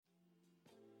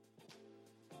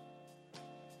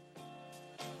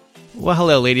Well,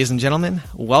 hello, ladies and gentlemen.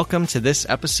 Welcome to this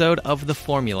episode of The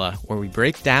Formula, where we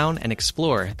break down and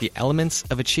explore the elements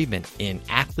of achievement in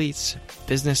athletes,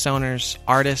 business owners,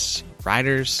 artists,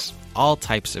 writers, all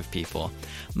types of people.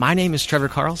 My name is Trevor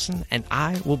Carlson, and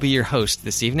I will be your host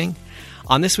this evening.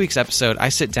 On this week's episode, I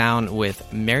sit down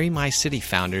with Marry My City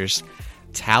founders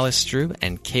Talis Strube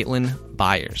and Caitlin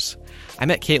Byers. I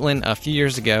met Caitlin a few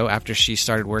years ago after she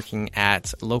started working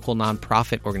at local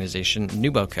nonprofit organization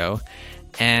Nuboco,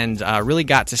 and really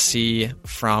got to see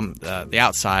from the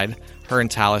outside her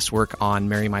and Talis work on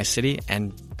Marry My City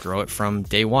and grow it from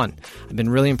day one. I've been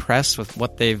really impressed with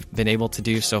what they've been able to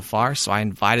do so far, so I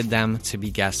invited them to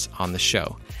be guests on the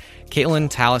show. Caitlin,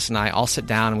 Talis, and I all sit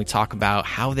down and we talk about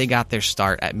how they got their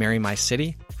start at Marry My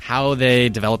City, how they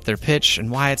developed their pitch,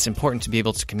 and why it's important to be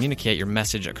able to communicate your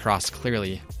message across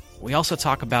clearly. We also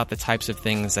talk about the types of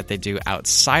things that they do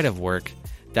outside of work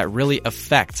that really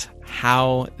affect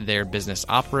how their business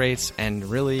operates and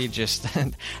really just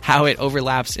how it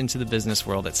overlaps into the business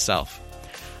world itself.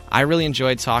 I really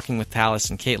enjoyed talking with Talis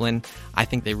and Caitlin. I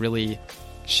think they really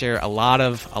share a lot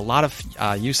of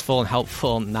useful and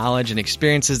helpful knowledge and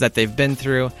experiences that they've been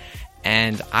through.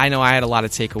 And I know I had a lot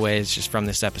of takeaways just from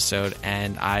this episode,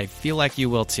 and I feel like you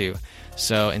will too.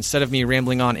 So instead of me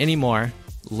rambling on anymore,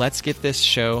 let's get this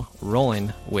show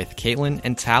rolling with Caitlin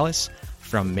and Talis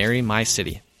from Marry My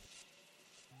City.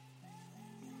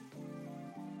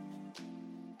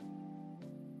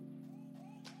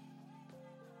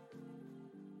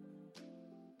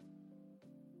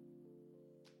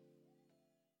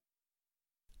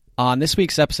 On this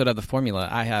week's episode of The Formula,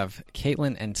 I have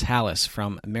Caitlin and Talis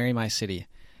from Marry My City.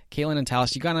 Caitlin and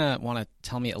Talis, you gonna want to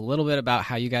tell me a little bit about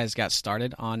how you guys got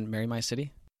started on Marry My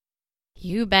City?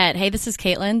 You bet. Hey, this is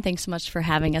Caitlin. Thanks so much for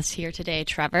having us here today,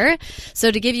 Trevor. So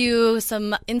to give you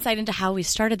some insight into how we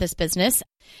started this business,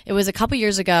 it was a couple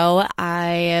years ago.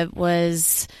 I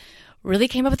really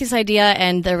came up with this idea,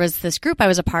 and there was this group I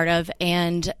was a part of,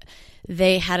 and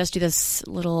they had us do this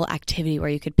little activity where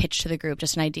you could pitch to the group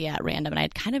just an idea at random. And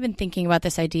I'd kind of been thinking about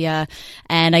this idea,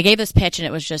 and I gave this pitch, and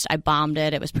it was just, I bombed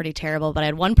it. It was pretty terrible. But I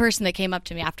had one person that came up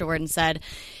to me afterward and said,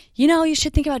 you know, you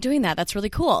should think about doing that. That's really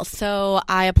cool. So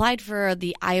I applied for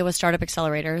the Iowa Startup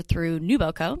Accelerator through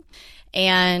Nuboco.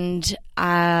 And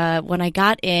when I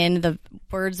got in, the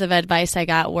words of advice I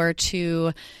got were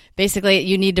to basically,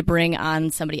 you need to bring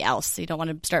on somebody else. You don't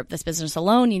want to start this business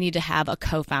alone. You need to have a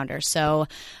co-founder. So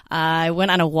I went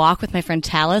on a walk with my friend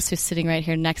Talis, who's sitting right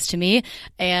here next to me.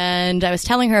 And I was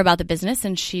telling her about the business,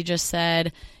 and she just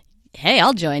said, hey,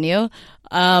 I'll join you.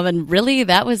 And really,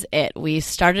 that was it. We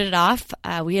started it off.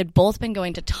 We had both been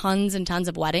going to tons and tons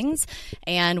of weddings,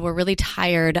 and we're really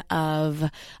tired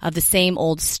of the same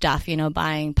old stuff, you know,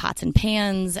 buying pots and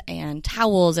pans and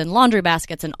towels and laundry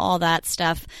baskets and all that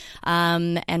stuff,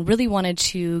 and really wanted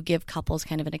to give couples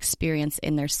kind of an experience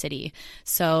in their city.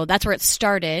 So that's where it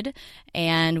started,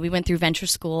 and we went through venture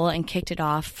school and kicked it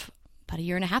off about a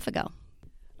year and a half ago.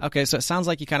 Okay, so it sounds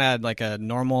like you kind of had like a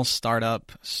normal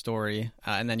startup story,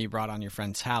 and then you brought on your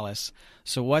friend Talis.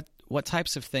 So what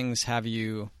types of things have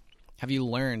you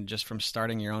learned just from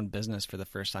starting your own business for the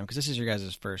first time? Because this is your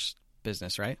guys' first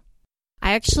business, right?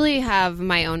 I actually have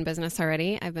my own business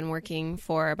already. I've been working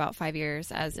for about 5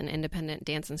 years as an independent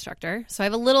dance instructor. So I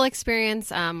have a little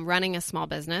experience running a small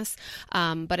business.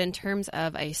 But in terms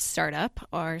of a startup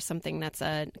or something that's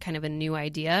a kind of a new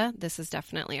idea, this is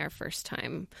definitely our first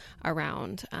time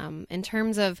around. In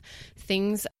terms of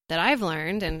things that I've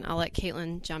learned, and I'll let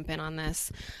Caitlin jump in on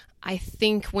this, I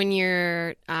think when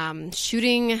you're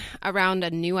shooting around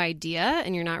a new idea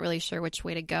and you're not really sure which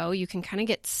way to go, you can kind of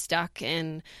get stuck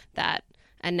in that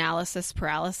analysis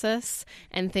paralysis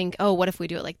and think, oh, what if we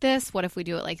do it like this? What if we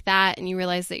do it like that? And you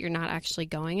realize that you're not actually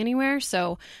going anywhere.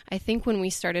 So I think when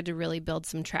we started to really build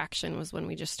some traction was when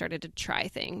we just started to try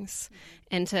things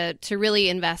and to really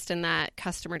invest in that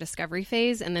customer discovery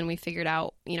phase. And then we figured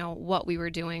out, you know, what we were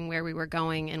doing, where we were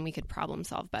going, and we could problem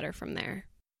solve better from there.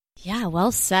 Yeah,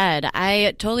 well said.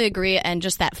 I totally agree. And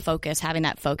just that focus, having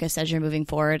that focus as you're moving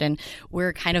forward. And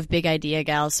we're kind of big idea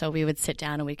gals. So we would sit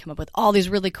down and we'd come up with all these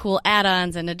really cool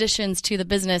add-ons and additions to the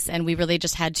business. And we really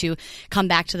just had to come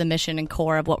back to the mission and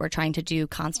core of what we're trying to do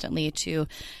constantly to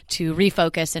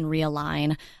refocus and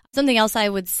realign. Something else I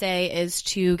would say is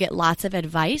to get lots of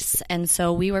advice. And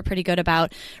so we were pretty good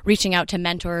about reaching out to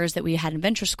mentors that we had in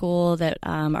venture school that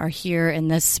are here in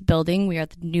this building. We are at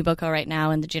the New Boco right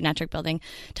now in the Geonetric building.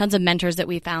 Tons of mentors that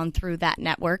we found through that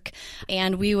network.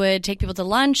 And we would take people to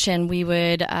lunch and we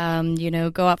would,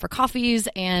 go out for coffees,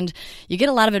 and you get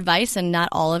a lot of advice, and not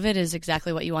all of it is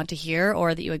exactly what you want to hear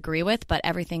or that you agree with, but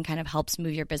everything kind of helps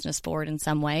move your business forward in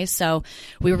some way. So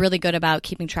we were really good about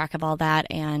keeping track of all that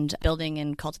and building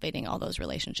and cultivating all those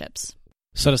relationships.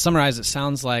 So to summarize, it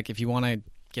sounds like if you want to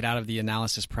get out of the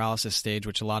analysis paralysis stage,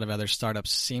 which a lot of other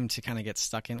startups seem to kind of get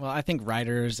stuck in. Well, I think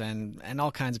writers and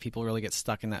all kinds of people really get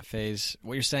stuck in that phase.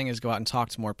 What you're saying is go out and talk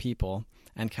to more people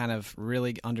and kind of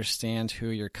really understand who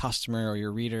your customer or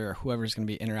your reader or whoever's going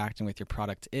to be interacting with your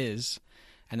product is.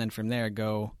 And then from there,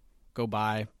 go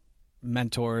buy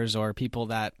mentors or people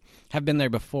that have been there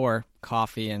before,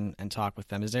 coffee, and talk with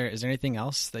them. Is there anything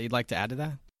else that you'd like to add to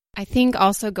that? I think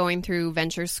also going through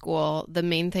venture school, the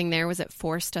main thing there was it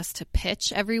forced us to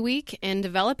pitch every week, and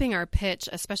developing our pitch,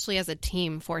 especially as a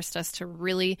team, forced us to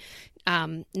really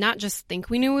not just think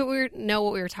we know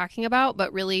what we were talking about,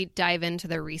 but really dive into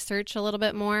the research a little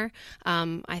bit more.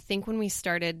 I think when we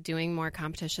started doing more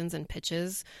competitions and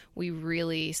pitches, we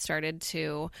really started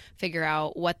to figure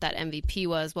out what that MVP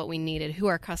was, what we needed, who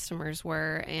our customers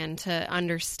were, and to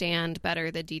understand better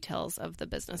the details of the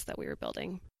business that we were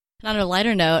building. And on a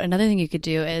lighter note, another thing you could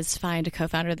do is find a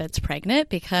co-founder that's pregnant,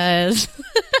 because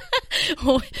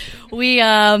we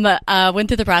went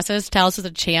through the process. Talis was a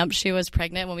champ. She was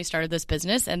pregnant when we started this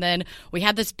business. And then we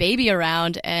had this baby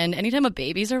around. And anytime a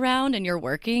baby's around and you're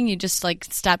working, you just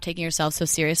stop taking yourself so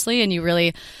seriously, and you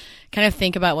really kind of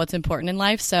think about what's important in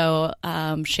life. So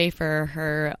Schaefer,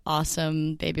 her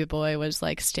awesome baby boy, was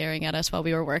staring at us while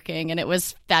we were working. And it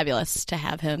was fabulous to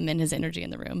have him and his energy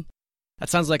in the room. That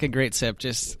sounds like a great tip.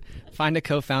 Just find a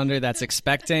co-founder that's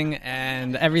expecting,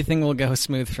 and everything will go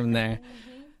smooth from there.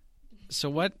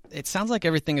 So it sounds like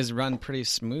everything is run pretty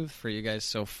smooth for you guys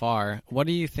so far. What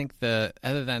do you think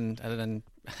other than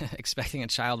expecting a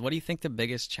child, what do you think the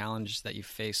biggest challenge that you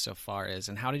faced so far is,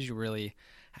 and how did you really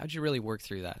work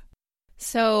through that?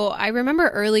 So I remember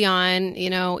early on,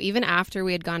 even after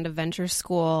we had gone to venture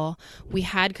school, we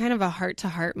had kind of a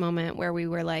heart-to-heart moment where we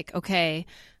were like, okay,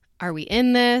 are we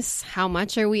in this? How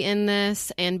much are we in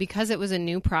this? And because it was a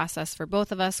new process for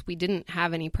both of us, we didn't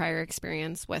have any prior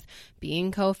experience with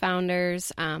being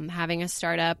co-founders, having a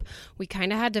startup. We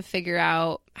kind of had to figure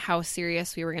out how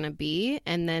serious we were going to be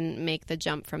and then make the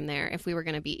jump from there. If we were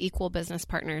going to be equal business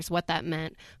partners, what that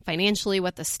meant financially,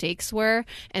 what the stakes were.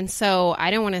 And so I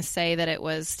don't want to say that it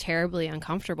was terribly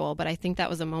uncomfortable, but I think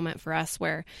that was a moment for us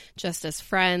where just as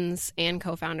friends and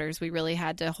co-founders, we really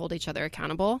had to hold each other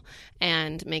accountable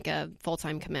and make a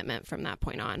full-time commitment from that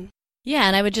point on. Yeah,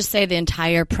 and I would just say the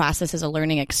entire process is a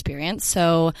learning experience.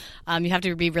 So you have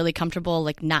to be really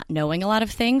comfortable, not knowing a lot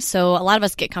of things. So a lot of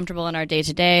us get comfortable in our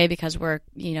day-to-day because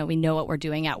we know what we're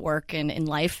doing at work and in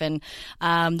life. And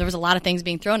there was a lot of things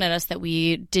being thrown at us that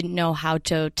we didn't know how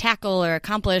to tackle or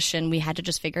accomplish, and we had to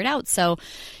just figure it out. So,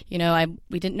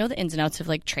 we didn't know the ins and outs of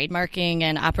trademarking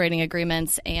and operating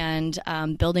agreements and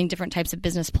building different types of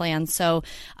business plans. So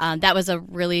that was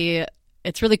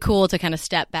it's really cool to kind of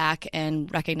step back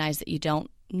and recognize that you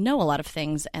don't know a lot of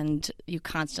things, and you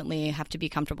constantly have to be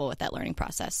comfortable with that learning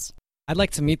process. I'd like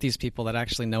to meet these people that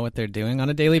actually know what they're doing on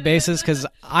a daily basis, because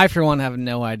I, for one, have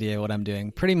no idea what I'm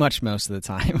doing pretty much most of the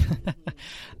time.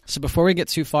 So before we get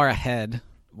too far ahead,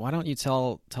 why don't you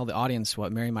tell the audience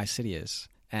what Marry My City is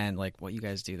and what you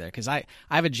guys do there? Because I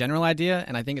have a general idea,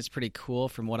 and I think it's pretty cool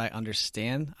from what I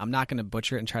understand. I'm not going to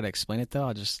butcher it and try to explain it,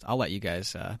 though. I'll let you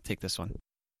guys take this one.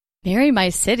 Marry My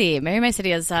City. Marry My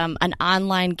City is an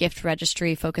online gift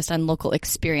registry focused on local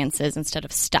experiences instead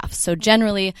of stuff. So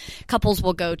generally, couples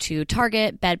will go to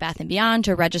Target, Bed Bath & Beyond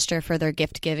to register for their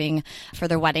gift giving for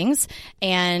their weddings.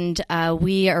 And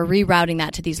we are rerouting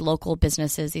that to these local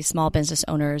businesses, these small business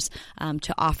owners,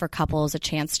 to offer couples a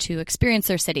chance to experience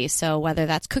their city. So whether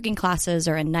that's cooking classes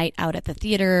or a night out at the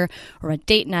theater or a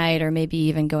date night or maybe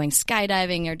even going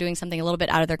skydiving or doing something a little bit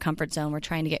out of their comfort zone, we're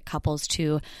trying to get couples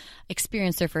to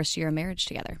experience their first year of marriage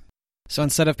together. So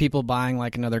instead of people buying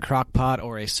another crock pot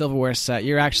or a silverware set,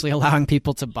 you're actually allowing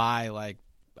people to buy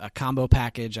a combo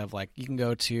package of you can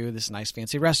go to this nice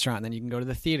fancy restaurant, and then you can go to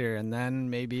the theater, and then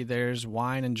maybe there's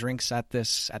wine and drinks at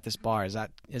this bar. Is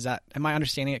that am I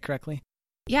understanding it correctly?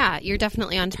 Yeah, you're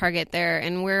definitely on target there.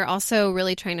 And we're also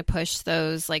really trying to push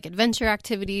those like adventure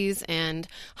activities and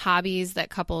hobbies that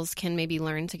couples can maybe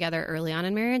learn together early on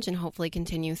in marriage and hopefully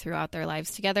continue throughout their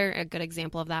lives together. A good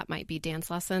example of that might be dance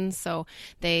lessons. So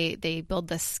they build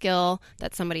the skill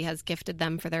that somebody has gifted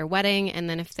them for their wedding. And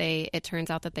then if it turns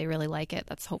out that they really like it,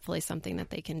 that's hopefully something that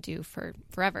they can do for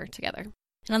forever together.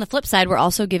 And on the flip side, we're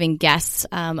also giving guests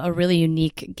a really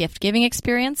unique gift-giving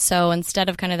experience. So instead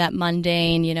of kind of that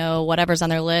mundane, whatever's on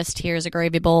their list, here's a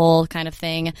gravy bowl kind of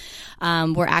thing,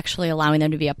 we're actually allowing them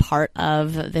to be a part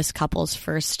of this couple's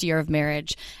first year of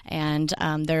marriage and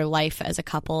their life as a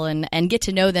couple and get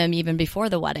to know them even before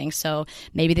the wedding. So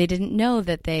maybe they didn't know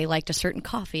that they liked a certain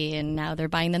coffee and now they're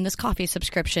buying them this coffee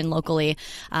subscription locally.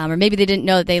 Or maybe they didn't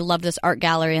know that they love this art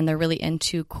gallery and they're really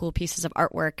into cool pieces of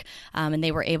artwork and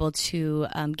they were able to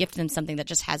gift them something that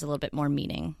just has a little bit more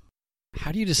meaning.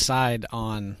 How do you decide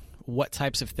on what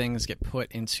types of things get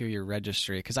put into your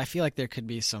registry? Because I feel like there could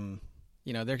be some,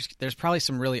 there's probably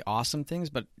some really awesome things,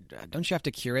 but don't you have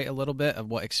to curate a little bit of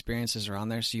what experiences are on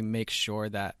there so you make sure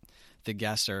that the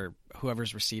guests or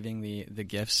whoever's receiving the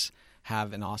gifts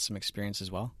have an awesome experience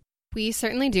as well? We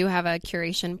certainly do have a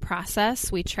curation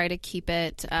process. We try to keep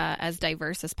it as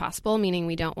diverse as possible, meaning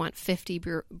we don't want 50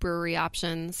 brewery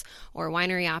options or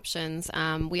winery options.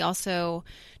 We also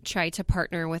try to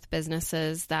partner with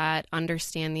businesses that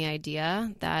understand the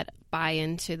idea, that buy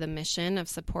into the mission of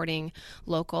supporting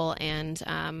local and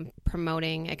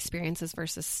promoting experiences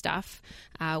versus stuff.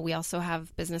 We also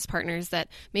have business partners that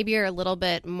maybe are a little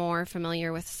bit more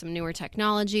familiar with some newer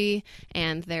technology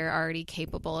and they're already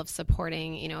capable of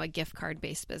supporting, a gift card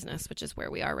based business, which is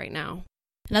where we are right now.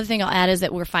 Another thing I'll add is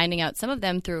that we're finding out some of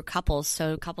them through couples.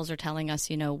 So couples are telling us,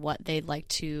 what they'd like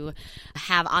to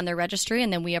have on their registry,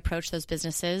 and then we approach those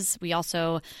businesses. We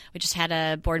just had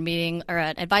a board meeting or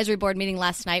an advisory board meeting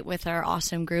last night with our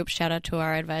awesome group. Shout out to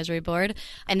our advisory board.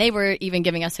 And they were even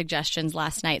giving us suggestions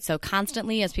last night. So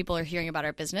constantly, as people are hearing about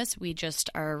our business, we just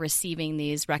are receiving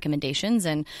these recommendations.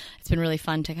 And it's been really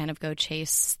fun to kind of go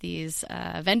chase these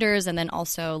vendors and then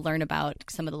also learn about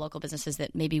some of the local businesses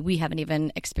that maybe we haven't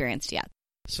even experienced yet.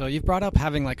 So you've brought up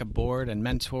having like a board and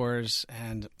mentors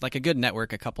and like a good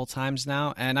network a couple times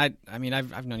now. And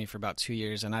I've known you for about 2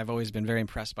 years and I've always been very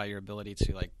impressed by your ability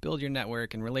to like build your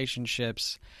network and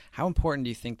relationships. How important do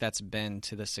you think that's been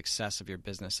to the success of your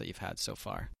business that you've had so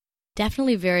far?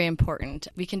 Definitely very important.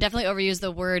 We can definitely overuse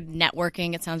the word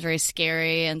networking. It sounds very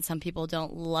scary and some people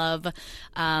don't love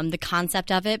the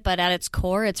concept of it. But at its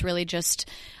core, it's really just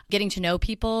getting to know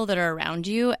people that are around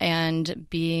you and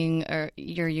being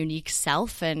your unique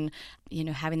self and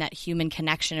having that human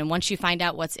connection. And once you find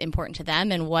out what's important to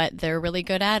them and what they're really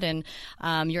good at and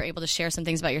you're able to share some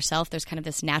things about yourself, there's kind of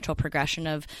this natural progression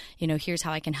of, here's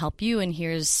how I can help you and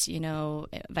here's,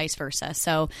 vice versa.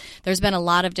 So there's been a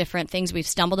lot of different things we've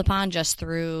stumbled upon just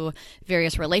through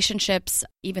various relationships,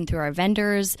 even through our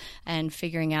vendors and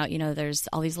figuring out, there's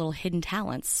all these little hidden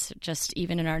talents just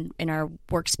even in our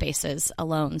workspaces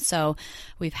alone. So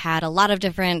we've had a lot of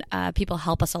different people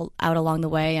help us out along the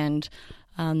way and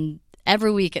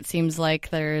every week it seems like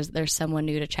there's someone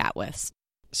new to chat with.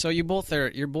 So you're both are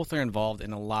involved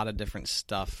in a lot of different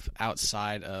stuff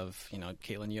outside of,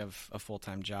 Caitlin, you have a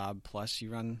full-time job, plus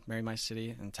you run Marry My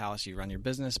City, and Talis, you run your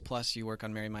business, plus you work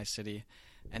on Marry My City.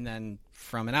 And then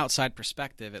from an outside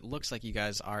perspective, it looks like you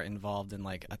guys are involved in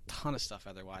like a ton of stuff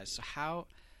otherwise. So how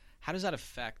does that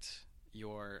affect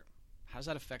your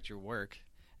work?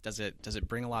 Does it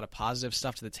bring a lot of positive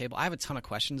stuff to the table? I have a ton of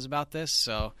questions about this,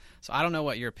 so I don't know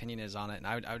what your opinion is on it, and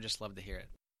I would just love to hear it.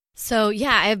 So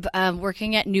yeah, I'm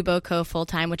working at NewBoCo full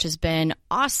time, which has been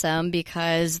awesome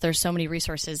because there's so many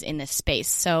resources in this space.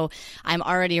 So I'm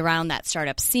already around that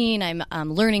startup scene.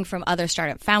 I'm learning from other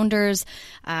startup founders.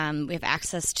 We have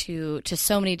access to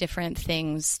so many different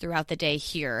things throughout the day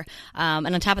here. And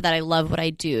on top of that, I love what I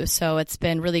do. So it's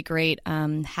been really great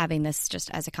having this just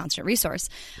as a constant resource.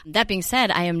 That being said,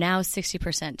 I am now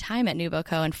 60% time at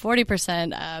NewBoCo and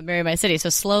 40% Marry My City. So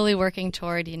slowly working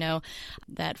toward,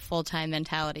 that full-time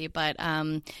mentality. But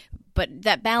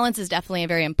that balance is definitely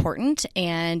very important,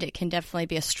 and it can definitely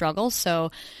be a struggle.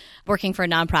 So working for a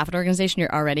nonprofit organization,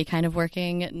 you're already kind of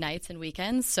working nights and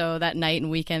weekends. So that night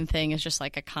and weekend thing is just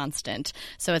like a constant.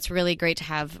 So it's really great to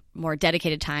have more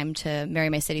dedicated time to Marry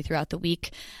My City throughout the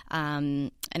week.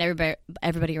 And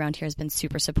everybody around here has been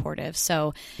super supportive.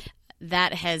 So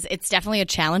it's definitely a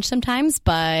challenge sometimes,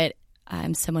 but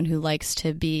I'm someone who likes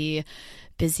to be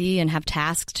busy and have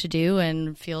tasks to do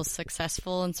and feel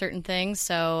successful in certain things.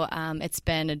 So it's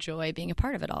been a joy being a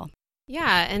part of it all.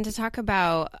 Yeah, and to talk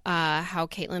about how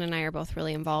Caitlin and I are both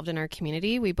really involved in our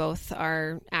community. We both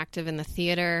are active in the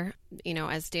theater,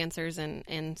 as dancers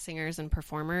and singers and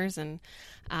performers. And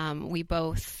we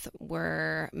both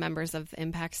were members of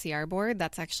Impact CR Board.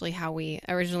 That's actually how we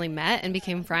originally met and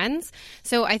became friends.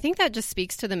 So I think that just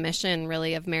speaks to the mission,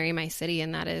 really, of Marry My City,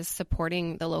 and that is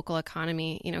supporting the local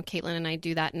economy. Caitlin and I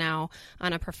do that now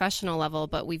on a professional level,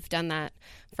 but we've done that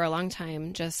for a long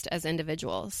time just as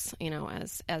individuals,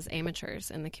 as amateurs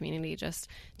in the community, just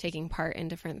taking part in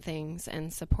different things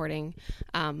and supporting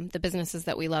the businesses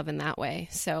that we love in that way.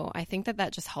 So I think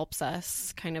that just helps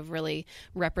us kind of really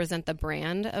represent the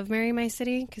brand of Marry My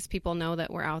City, because people know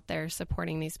that we're out there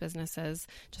supporting these businesses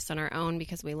just on our own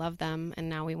because we love them. And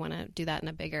now we want to do that in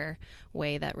a bigger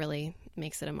way that really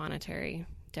makes it a monetary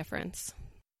difference.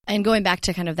 And going back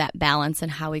to kind of that balance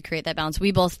and how we create that balance,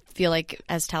 we both feel like,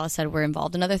 as Talis said, we're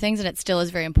involved in other things, and it still is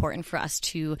very important for us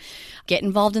to get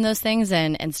involved in those things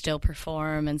and still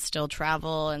perform and still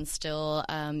travel and still,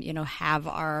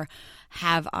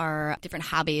 have our different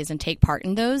hobbies and take part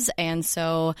in those. And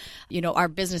so, our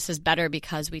business is better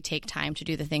because we take time to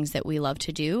do the things that we love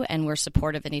to do, and we're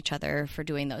supportive in each other for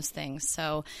doing those things.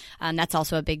 So that's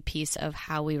also a big piece of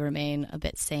how we remain a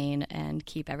bit sane and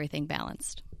keep everything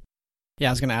balanced. Yeah,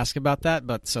 I was going to ask about that,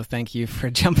 but so thank you for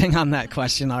jumping on that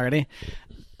question already.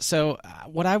 So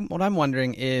what I'm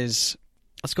wondering is,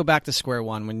 let's go back to square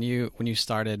one when you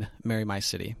started Marry My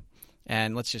City,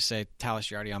 and let's just say, Talis,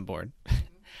 you're already on board.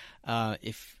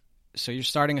 So you're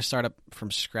starting a startup from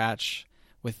scratch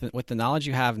with the knowledge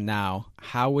you have now.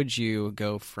 How would you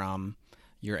go from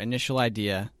your initial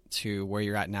idea to where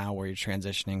you're at now, where you're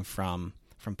transitioning from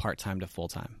part-time to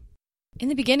full-time? In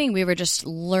the beginning, we were just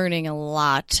learning a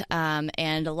lot,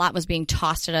 and a lot was being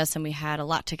tossed at us, and we had a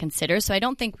lot to consider. So I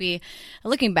don't think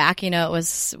looking back,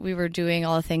 we were doing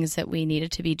all the things that we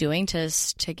needed to be doing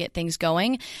to get things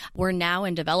going. We're now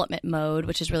in development mode,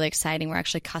 which is really exciting. We're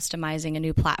actually customizing a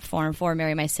new platform for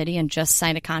Marry My City and just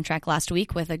signed a contract last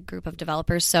week with a group of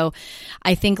developers. So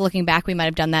I think looking back, we might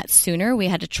have done that sooner. We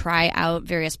had to try out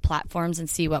various platforms and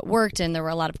see what worked, and there were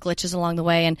a lot of glitches along the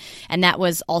way, and that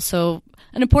was also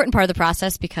an important part of the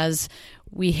process, because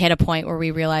we hit a point where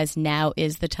we realized now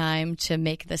is the time to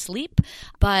make this leap.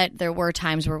 But there were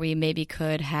times where we maybe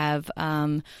could have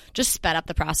just sped up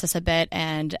the process a bit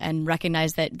and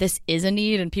recognize that this is a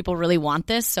need and people really want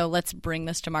this. So let's bring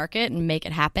this to market and make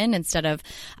it happen instead of,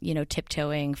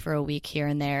 tiptoeing for a week here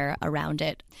and there around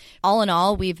it. All in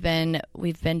all, we've been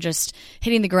just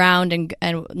hitting the ground,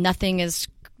 and nothing is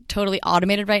totally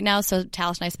automated right now. So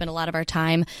Talis and I spend a lot of our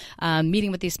time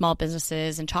meeting with these small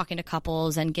businesses and talking to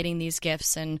couples and getting these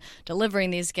gifts and delivering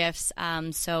these gifts.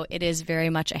 So it is very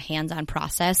much a hands-on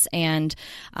process, and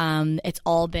it's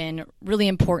all been really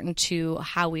important to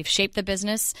how we've shaped the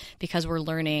business, because we're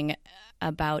learning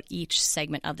about each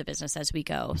segment of the business as we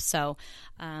go. So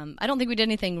I don't think we did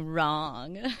anything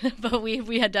wrong, but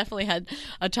we had definitely had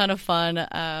a ton of fun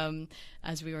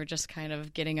as we were just kind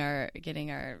of getting our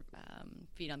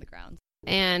feet on the ground.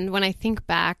 And when I think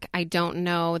back, I don't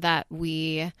know that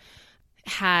we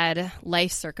had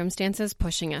life circumstances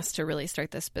pushing us to really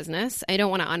start this business. I don't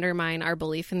want to undermine our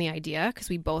belief in the idea, because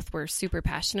we both were super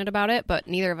passionate about it, but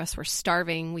neither of us were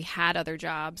starving. We had other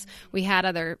jobs. We had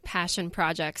other passion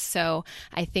projects. So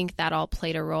I think that all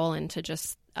played a role into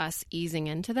just us easing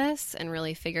into this and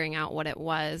really figuring out what it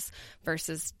was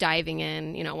versus diving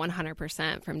in,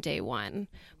 100% from day one.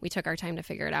 We took our time to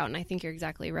figure it out, and I think you're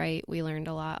exactly right. We learned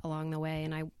a lot along the way,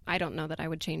 and I don't know that I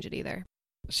would change it either.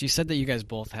 So you said that you guys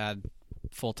both had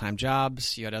full-time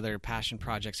jobs, you had other passion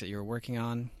projects that you were working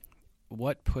on.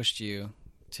 What pushed you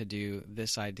to do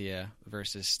this idea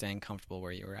versus staying comfortable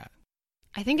where you were at?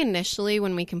 I think initially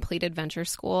when we completed venture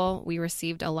school, we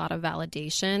received a lot of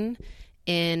validation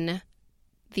in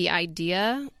the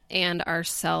idea and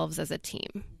ourselves as a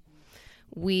team.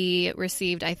 We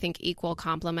received, I think, equal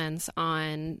compliments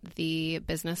on the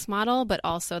business model, but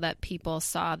also that people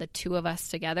saw the two of us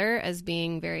together as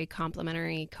being very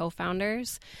complementary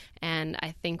co-founders. And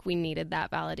I think we needed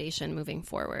that validation moving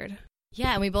forward.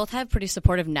 Yeah, and we both have pretty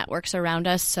supportive networks around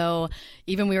us. So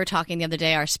even we were talking the other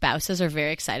day, our spouses are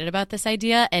very excited about this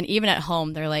idea. And even at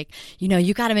home, they're like,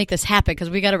 you got to make this happen because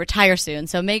we got to retire soon.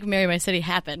 So make Marry My City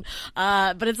happen.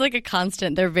 But it's like a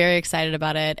constant. They're very excited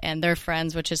about it, and they're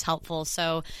friends, which is helpful.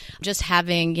 So just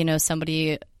having,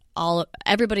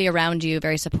 everybody around you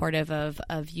very supportive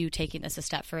of you taking this a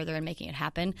step further and making it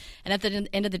happen. And at the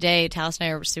end of the day, Talis and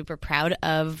I are super proud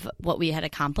of what we had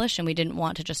accomplished, and we didn't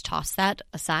want to just toss that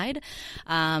aside.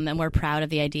 And we're proud of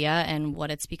the idea and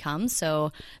what it's become.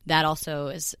 So that also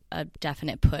is a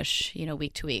definite push,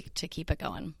 week to week to keep it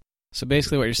going. So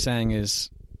basically what you're saying is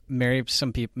marry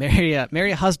some people, marry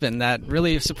a husband that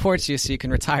really supports you so you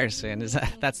can retire soon.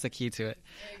 That's the key to it.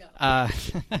 There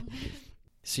you go.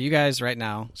 So you guys right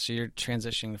now, so you're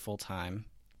transitioning to full time.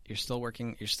 You're still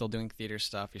working. You're still doing theater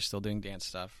stuff. You're still doing dance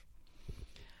stuff.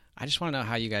 I just want to know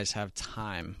how you guys have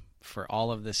time for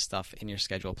all of this stuff in your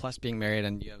schedule. Plus, being married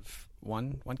and you have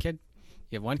one kid.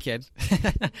 You have one kid.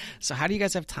 So how do you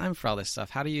guys have time for all this stuff?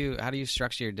 How do you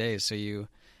structure your days so you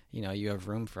have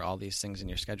room for all these things in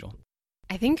your schedule?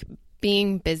 I think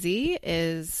being busy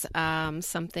is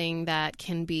something that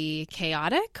can be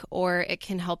chaotic, or it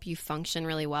can help you function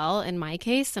really well. In my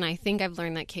case, and I think I've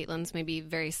learned that Caitlin's may be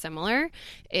very similar,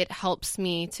 it helps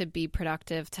me to be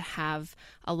productive, to have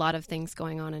a lot of things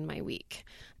going on in my week.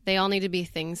 They all need to be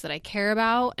things that I care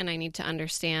about, and I need to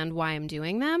understand why I'm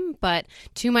doing them. But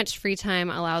too much free time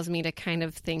allows me to kind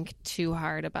of think too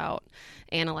hard about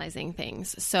analyzing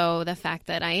things. So the fact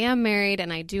that I am married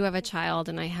and I do have a child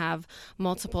and I have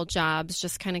multiple jobs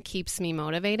just kind of keeps me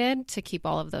motivated to keep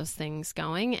all of those things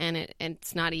going. And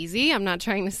it's not easy. I'm not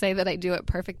trying to say that I do it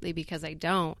perfectly, because I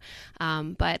don't.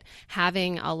 But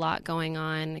having a lot going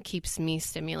on keeps me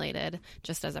stimulated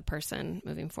just as a person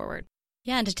moving forward.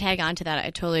 Yeah, and to tag on to that,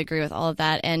 I totally agree with all of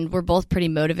that. And we're both pretty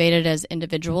motivated as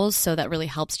individuals, so that really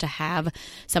helps to have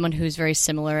someone who's very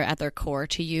similar at their core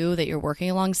to you that you're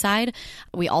working alongside.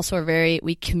 We also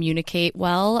we communicate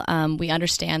well. We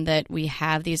understand that we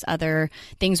have these other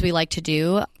things we like to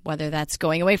do, whether that's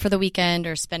going away for the weekend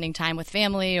or spending time with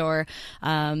family or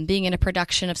being in a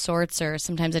production of sorts, or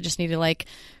sometimes I just need to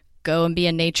go and be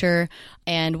in nature,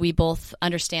 and we both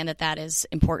understand that is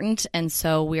important, and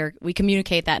so we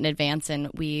communicate that in advance. And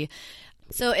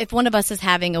so if one of us is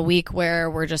having a week where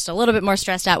we're just a little bit more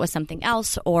stressed out with something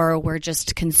else, or we're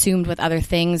just consumed with other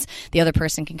things, the other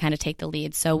person can kind of take the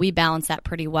lead. So we balance that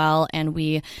pretty well, and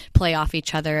we play off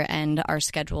each other and our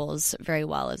schedules very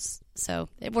well, so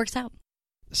it works out.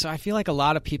 So I feel like a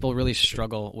lot of people really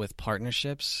struggle with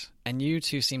partnerships, and you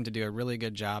two seem to do a really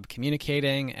good job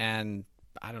communicating. And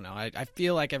I don't know. I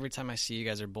feel like every time I see you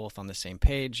guys are both on the same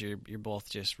page. You're both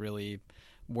just really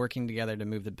working together to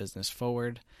move the business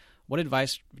forward. What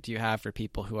advice do you have for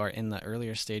people who are in the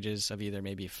earlier stages of either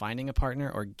maybe finding a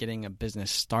partner or getting a business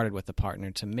started with a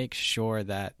partner, to make sure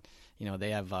that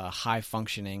they have a high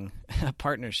functioning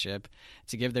partnership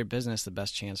to give their business the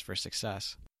best chance for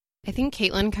success? I think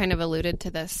Caitlin kind of alluded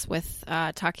to this with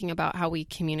talking about how we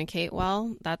communicate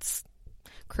well. That's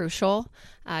crucial.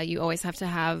 You always have to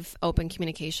have open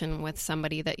communication with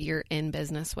somebody that you're in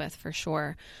business with, for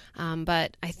sure.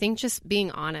 But I think just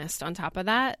being honest on top of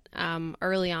that,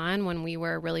 early on when we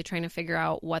were really trying to figure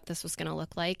out what this was going to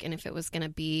look like and if it was going to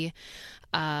be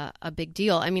a big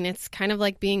deal. I mean, it's kind of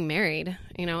like being married,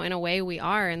 in a way we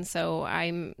are. And so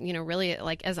I'm, really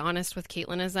as honest with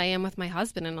Caitlin as I am with my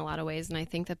husband in a lot of ways. And I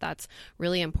think that that's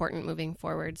really important moving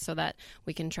forward, so that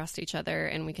we can trust each other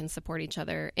and we can support each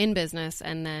other in business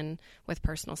and then with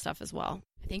personal stuff as well.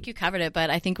 I think you covered it, but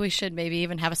I think we should maybe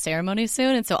even have a ceremony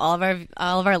soon. And so all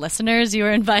of our listeners, you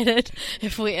are invited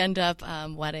if we end up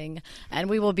wedding. And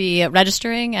we will be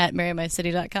registering at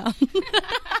marrymycity.com.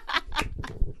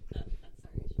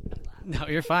 No,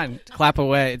 you're fine. Clap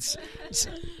away. It's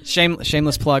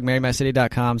shameless plug,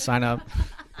 marrymycity.com. Sign up.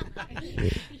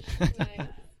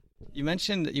 You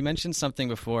mentioned something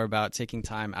before about taking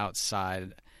time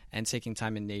outside and taking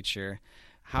time in nature.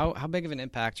 How big of an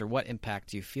impact, or what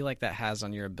impact do you feel like that has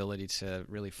on your ability to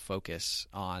really focus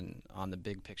on the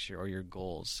big picture or your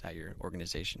goals at your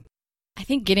organization? I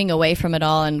think getting away from it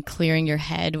all and clearing your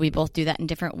head, we both do that in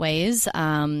different ways.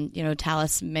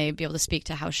 Talis may be able to speak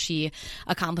to how she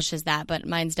accomplishes that, but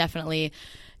mine's definitely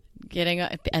getting,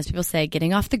 as people say,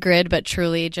 getting off the grid, but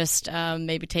truly just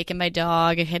maybe taking my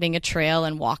dog, hitting a trail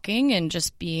and walking and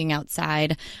just being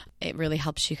outside. It really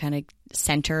helps you kind of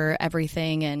center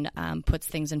everything and puts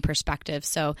things in perspective.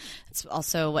 So it's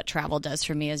also what travel does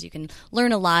for me, is you can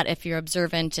learn a lot if you're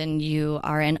observant and you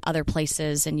are in other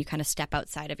places and you kind of step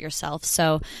outside of yourself.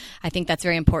 So I think that's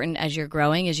very important as you're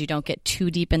growing, is you don't get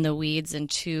too deep in the weeds and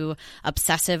too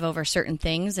obsessive over certain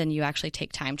things, and you actually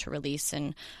take time to release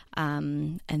and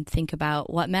think about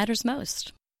what matters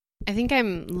most. I think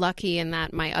I'm lucky in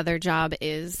that my other job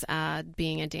is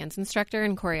being a dance instructor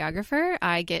and choreographer.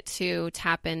 I get to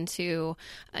tap into,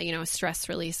 stress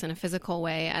release in a physical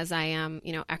way as I am,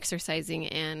 exercising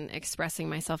and expressing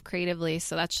myself creatively.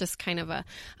 So that's just kind of a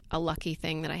lucky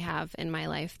thing that I have in my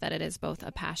life, that it is both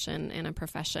a passion and a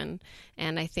profession.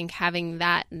 And I think having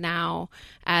that now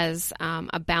as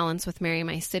a balance with Marry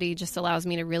My City just allows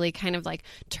me to really kind of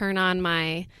turn on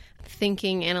my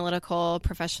thinking, analytical,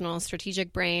 professional,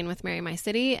 strategic brain with Marry My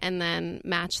City, and then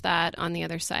match that on the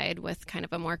other side with kind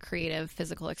of a more creative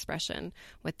physical expression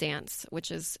with dance,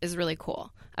 which is really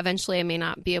cool. Eventually, I may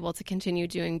not be able to continue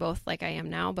doing both like I am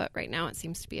now, but right now it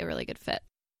seems to be a really good fit.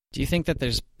 Do you think that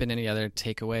there's been any other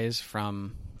takeaways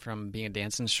from being a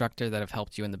dance instructor that have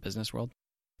helped you in the business world?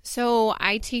 So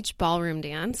I teach ballroom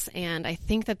dance, and I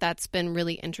think that that's been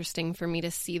really interesting for me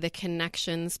to see the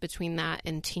connections between that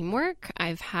and teamwork.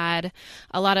 I've had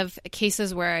a lot of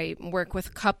cases where I work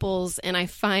with couples, and I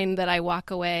find that I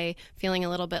walk away feeling a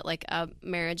little bit like a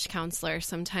marriage counselor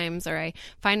sometimes, or I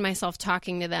find myself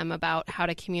talking to them about how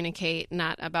to communicate,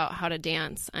 not about how to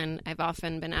dance. And I've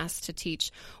often been asked to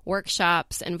teach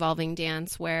workshops involving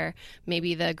dance where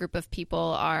maybe the group of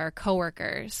people are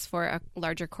coworkers for a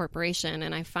larger corporation,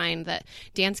 and I find that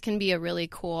dance can be a really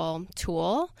cool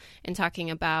tool in talking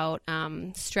about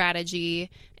strategy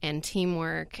and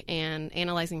teamwork and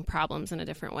analyzing problems in a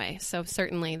different way. So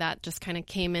certainly that just kind of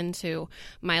came into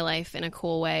my life in a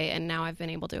cool way, and now I've been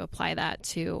able to apply that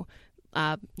to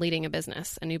leading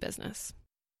a new business.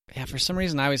 Yeah, for some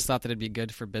reason I always thought that it'd be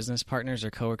good for business partners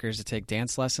or coworkers to take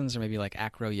dance lessons or maybe like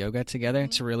acro yoga together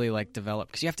to really like develop,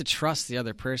 because you have to trust the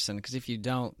other person, because if you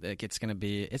don't, it's going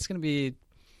to be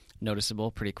noticeable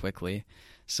pretty quickly.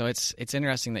 So it's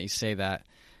interesting that you say that,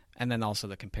 and then also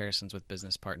the comparisons with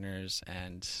business partners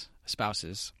and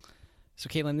spouses. So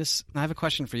Caitlin, I have a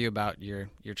question for you about your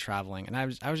traveling, and I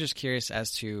was just curious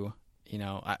as to,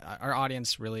 our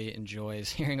audience really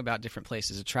enjoys hearing about different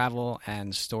places to travel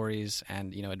and stories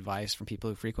and advice from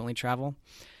people who frequently travel.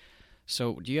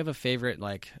 So do you have a favorite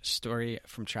like story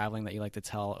from traveling that you like to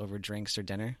tell over drinks or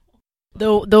dinner?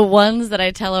 The ones that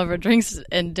I tell over drinks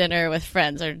and dinner with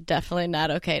friends are definitely not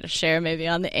okay to share maybe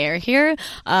on the air here.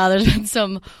 There's been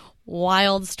some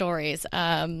wild stories.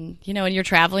 When you're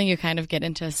traveling, you kind of get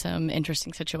into some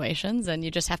interesting situations and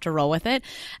you just have to roll with it.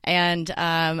 And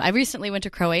I recently went to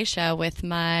Croatia with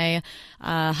my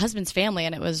husband's family,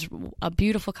 and it was a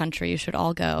beautiful country. You should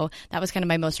all go. That was kind of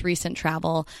my most recent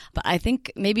travel. But I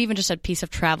think maybe even just a piece of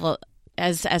travel,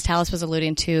 as Talis was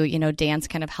alluding to, dance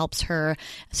kind of helps her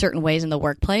certain ways in the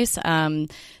workplace.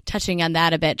 Touching on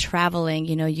that a bit, traveling,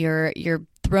 you're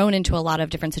thrown into a lot of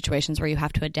different situations where you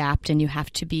have to adapt and you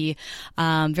have to be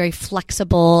very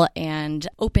flexible and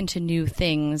open to new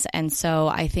things. And so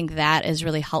I think that is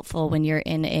really helpful when you're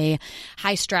in a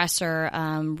high stress or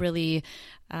really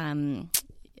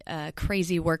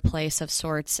crazy workplace of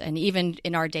sorts. And even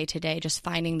in our day-to-day, just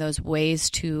finding those ways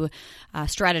to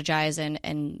strategize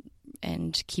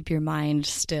and keep your mind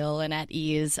still and at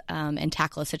ease and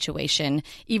tackle a situation,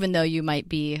 even though you might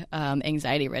be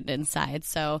anxiety-ridden inside.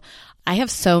 So I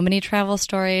have so many travel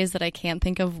stories that I can't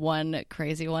think of one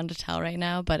crazy one to tell right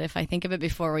now, but if I think of it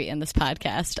before we end this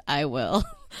podcast, I will.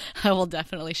 I will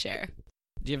definitely share.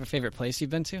 Do you have a favorite place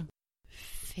you've been to?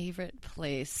 Favorite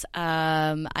place?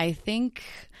 I think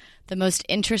the most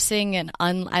interesting and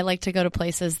I like to go to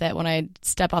places that when I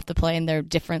step off the plane, they're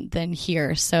different than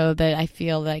here, so that I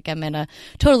feel like I'm in a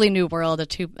totally new world,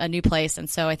 a new place. And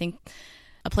so I think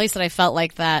a place that I felt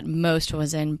like that most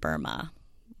was in Burma,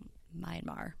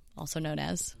 Myanmar, also known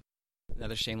as.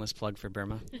 Another shameless plug for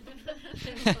Burma.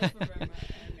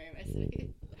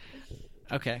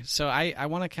 Okay, so I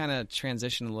want to kind of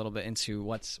transition a little bit into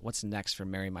what's next for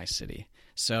Marry My City.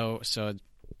 So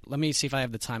let me see if I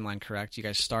have the timeline correct. You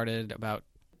guys started about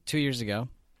 2 years ago.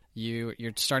 You're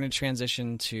starting to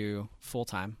transition to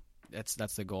full-time. That's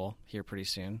the goal here pretty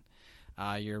soon.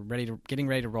 You're getting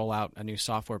ready to roll out a new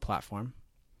software platform,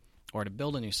 or to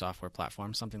build a new software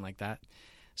platform, something like that.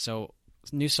 So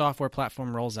new software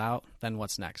platform rolls out, then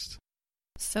what's next?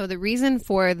 So the reason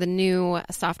for the new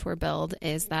software build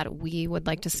is that we would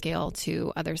like to scale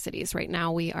to other cities. Right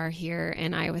now we are here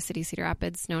in Iowa City, Cedar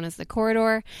Rapids, known as the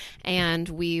Corridor, and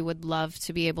we would love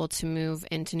to be able to move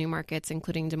into new markets,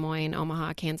 including Des Moines,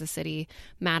 Omaha, Kansas City,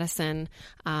 Madison,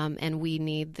 and we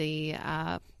need the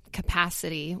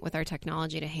capacity with our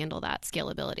technology to handle that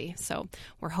scalability. So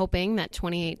we're hoping that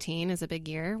 2018 is a big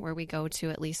year where we go to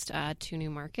at least 2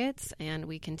 new markets and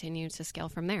we continue to scale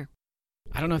from there.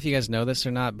 I don't know if you guys know this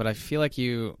or not, but I feel like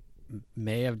you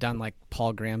may have done like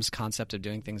Paul Graham's concept of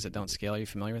doing things that don't scale. Are you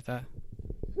familiar with that?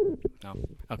 No.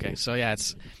 Okay. So yeah,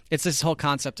 it's this whole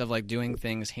concept of like doing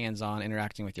things hands-on,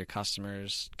 interacting with your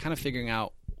customers, kind of figuring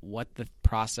out what the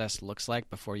process looks like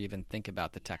before you even think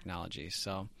about the technology.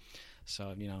 So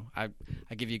I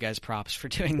give you guys props for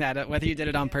doing that, whether you did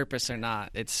it on purpose or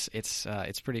not. It's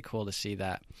pretty cool to see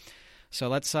that. So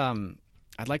let's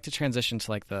I'd like to transition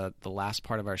to like the last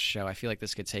part of our show. I feel like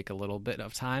this could take a little bit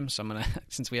of time, so I'm gonna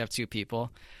since we have two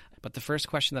people. But the first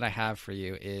question that I have for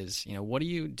you is, what do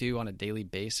you do on a daily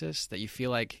basis that you feel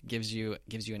like gives you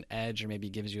an edge, or maybe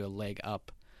gives you a leg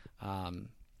up,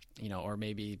 or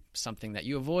maybe something that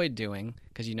you avoid doing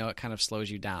because it kind of slows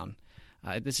you down.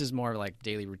 This is more like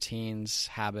daily routines,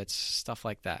 habits, stuff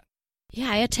like that. Yeah,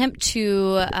 I attempt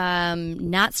to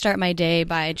not start my day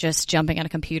by just jumping on a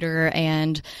computer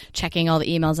and checking all the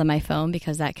emails on my phone,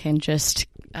 because that can just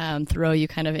throw you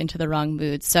kind of into the wrong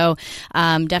mood. So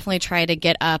definitely try to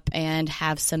get up and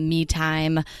have some me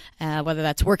time, whether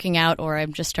that's working out or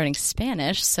I'm just starting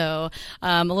Spanish. So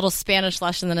a little Spanish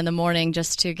lesson then in the morning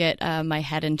just to get my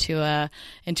head into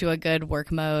a good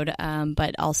work mode,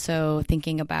 but also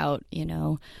thinking about,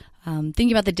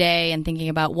 thinking about the day and thinking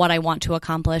about what I want to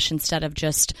accomplish instead of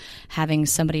just having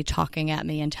somebody talking at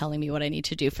me and telling me what I need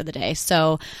to do for the day.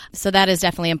 So that is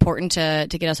definitely important to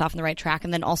get us off on the right track.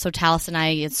 And then also Talis and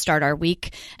I start our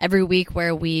week every week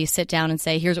where we sit down and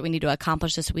say, here's what we need to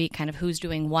accomplish this week, kind of who's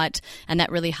doing what. And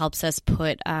that really helps us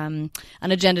put an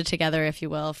agenda together, if you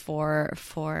will,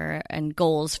 for and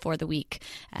goals for the week.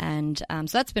 And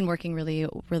so that's been working really,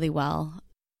 really well.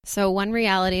 So one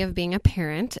reality of being a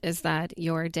parent is that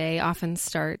your day often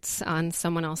starts on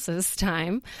someone else's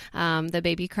time. The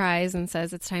baby cries and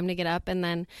says it's time to get up, and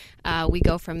then we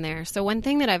go from there. So one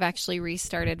thing that I've actually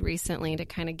restarted recently to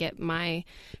kind of get my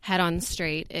head on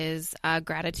straight is a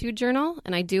gratitude journal,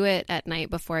 and I do it at night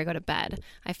before I go to bed.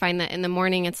 I find that in the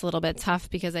morning it's a little bit tough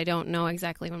because I don't know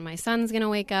exactly when my son's going to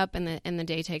wake up, and the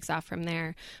day takes off from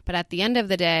there. But at the end of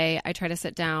the day, I try to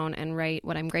sit down and write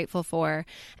what I'm grateful for,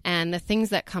 and the things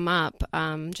that come up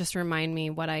just remind me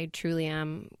what I truly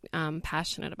am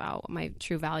passionate about, what my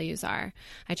true values are.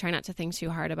 I try not to think too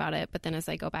hard about it, but then as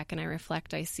I go back and I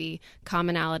reflect, I see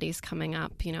commonalities coming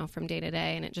up, from day to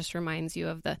day, and it just reminds you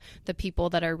of the people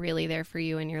that are really there for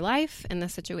you in your life and the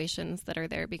situations that are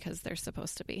there because they're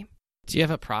supposed to be. Do you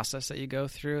have a process that you go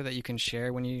through that you can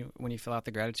share when you fill out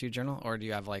the gratitude journal, or do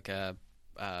you have like a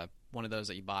one of those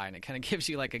that you buy and it kind of gives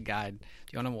you like a guide? Do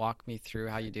you want to walk me through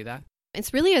how you do that?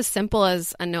 It's really as simple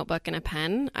as a notebook and a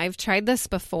pen. I've tried this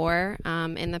before.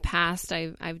 In the past,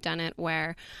 I've done it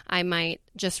where I might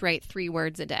just write 3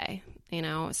 words a day.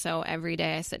 So every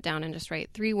day I sit down and just write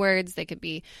 3 words. They could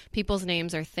be people's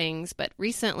names or things. But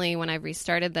recently, when I've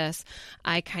restarted this,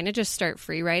 I kind of just start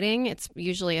free writing. It's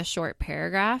usually a short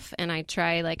paragraph. And I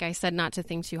try, like I said, not to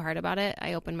think too hard about it.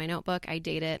 I open my notebook, I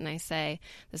date it, and I say,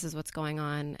 this is what's going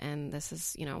on. And this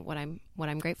is, what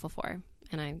I'm grateful for.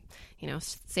 And I,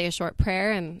 say a short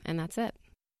prayer and that's it.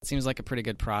 It seems like a pretty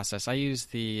good process. I use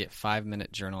the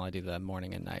 5-minute journal. I do the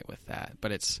morning and night with that.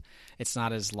 But it's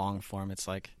not as long form. It's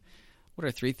like, what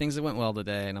are 3 things that went well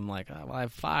today? And I'm like, I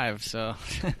have 5. So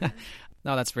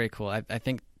no, that's very cool. I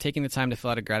think taking the time to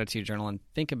fill out a gratitude journal and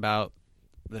think about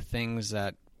the things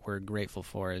that we're grateful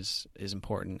for is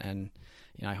important. And,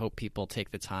 I hope people take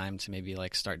the time to maybe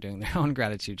like start doing their own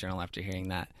gratitude journal after hearing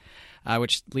that.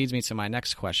 Which leads me to my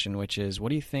next question, which is, what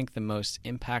do you think the most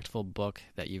impactful book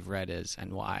that you've read is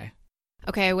and why?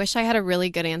 Okay, I wish I had a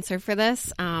really good answer for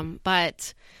this,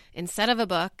 but instead of a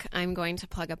book, I'm going to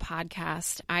plug a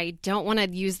podcast. I don't want to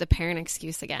use the parent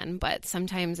excuse again, but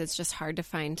sometimes it's just hard to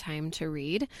find time to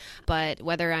read. But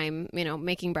whether I'm,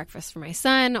 making breakfast for my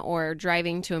son or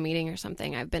driving to a meeting or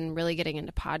something, I've been really getting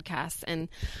into podcasts, and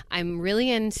I'm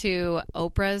really into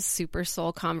Oprah's Super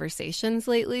Soul Conversations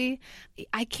lately.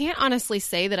 I can't honestly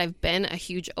say that I've been a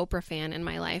huge Oprah fan in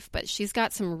my life, but she's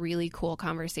got some really cool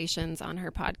conversations on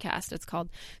her podcast. It's called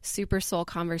Super Soul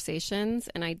Conversations,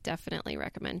 and I definitely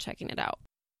recommend checking it out.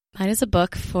 Mine is a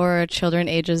book for children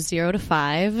ages 0 to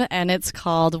 5, and it's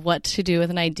called What to Do with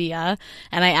an Idea.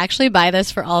 And I actually buy this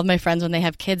for all of my friends when they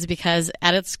have kids because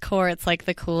at its core, it's like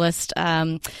the coolest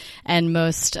and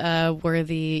most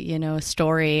worthy,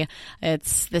 story.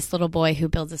 It's this little boy who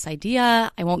builds this idea.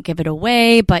 I won't give it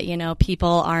away, but, people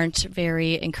aren't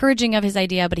very encouraging of his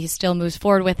idea, but he still moves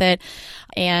forward with it.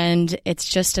 And it's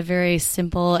just a very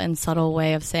simple and subtle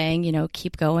way of saying,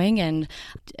 keep going. And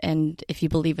if you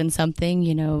believe in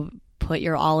something, put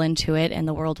your all into it and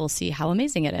the world will see how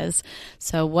amazing it is.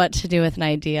 So What to Do with an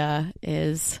Idea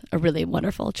is a really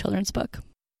wonderful children's book.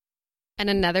 And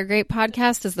another great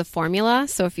podcast is The Formula.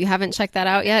 So if you haven't checked that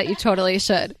out yet, you totally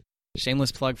should.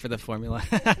 Shameless plug for The Formula.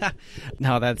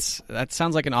 No, that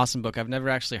sounds like an awesome book. I've never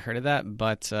actually heard of that,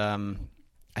 but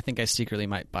I think I secretly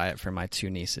might buy it for my 2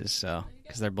 nieces, so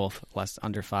because they're both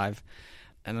under 5.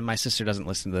 And then my sister doesn't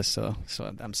listen to this, so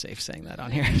I'm safe saying that on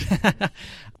here.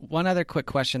 One other quick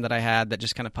question that I had that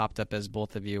just kind of popped up as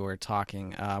both of you were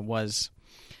talking was,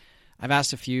 I've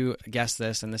asked a few guests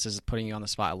this, and this is putting you on the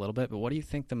spot a little bit, but what do you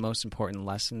think the most important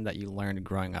lesson that you learned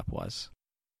growing up was?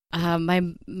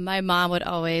 My mom would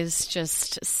always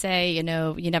just say, you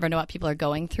never know what people are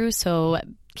going through, so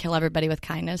kill everybody with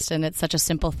kindness. And it's such a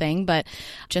simple thing, but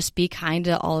just be kind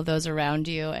to all of those around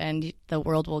you, and the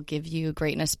world will give you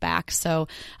greatness back. So,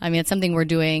 it's something we're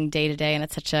doing day to day, and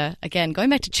it's such again, going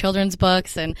back to children's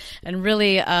books and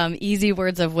really easy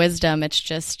words of wisdom. It's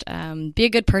just be a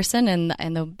good person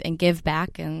and give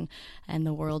back, and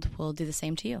the world will do the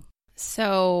same to you.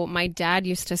 So my dad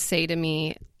used to say to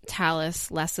me,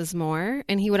 Talis, less is more.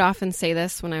 And he would often say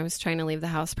this when I was trying to leave the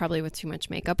house, probably with too much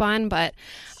makeup on. But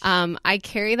I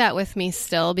carry that with me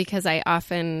still, because I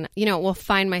often, will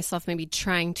find myself maybe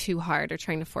trying too hard or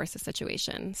trying to force a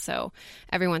situation. So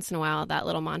every once in a while, that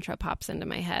little mantra pops into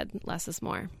my head, less is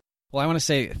more. Well, I want to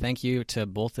say thank you to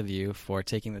both of you for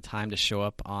taking the time to show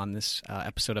up on this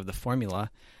episode of The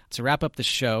Formula. To wrap up the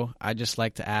show, I'd just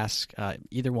like to ask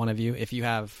either one of you if you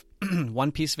have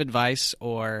one piece of advice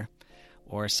or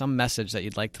some message that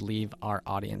you'd like to leave our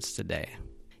audience today.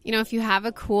 If you have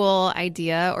a cool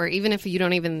idea, or even if you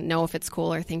don't even know if it's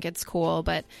cool or think it's cool,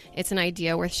 but it's an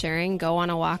idea worth sharing, go on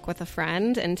a walk with a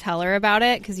friend and tell her about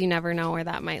it, because you never know where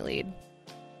that might lead.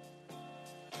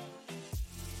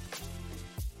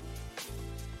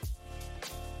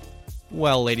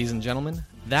 Well, ladies and gentlemen,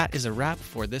 that is a wrap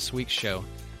for this week's show.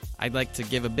 I'd like to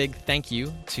give a big thank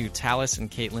you to Talis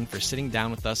and Caitlin for sitting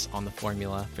down with us on The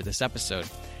Formula for this episode.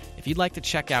 If you'd like to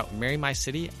check out Marry My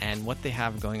City and what they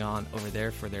have going on over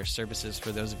there for their services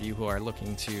for those of you who are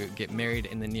looking to get married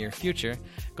in the near future,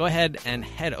 go ahead and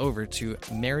head over to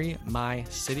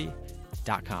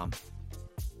marrymycity.com.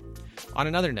 On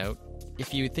another note,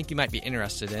 if you think you might be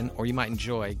interested in, or you might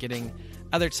enjoy getting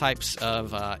other types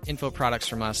of info products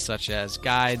from us, such as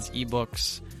guides,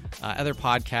 ebooks, other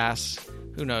podcasts,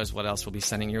 who knows what else we'll be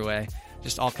sending your way,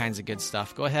 just all kinds of good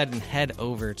stuff, go ahead and head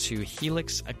over to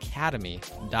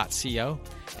helixacademy.co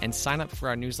and sign up for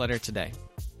our newsletter today.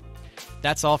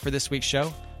 That's all for this week's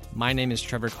show. My name is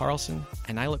Trevor Carlson,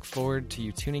 and I look forward to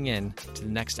you tuning in to the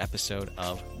next episode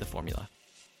of The Formula.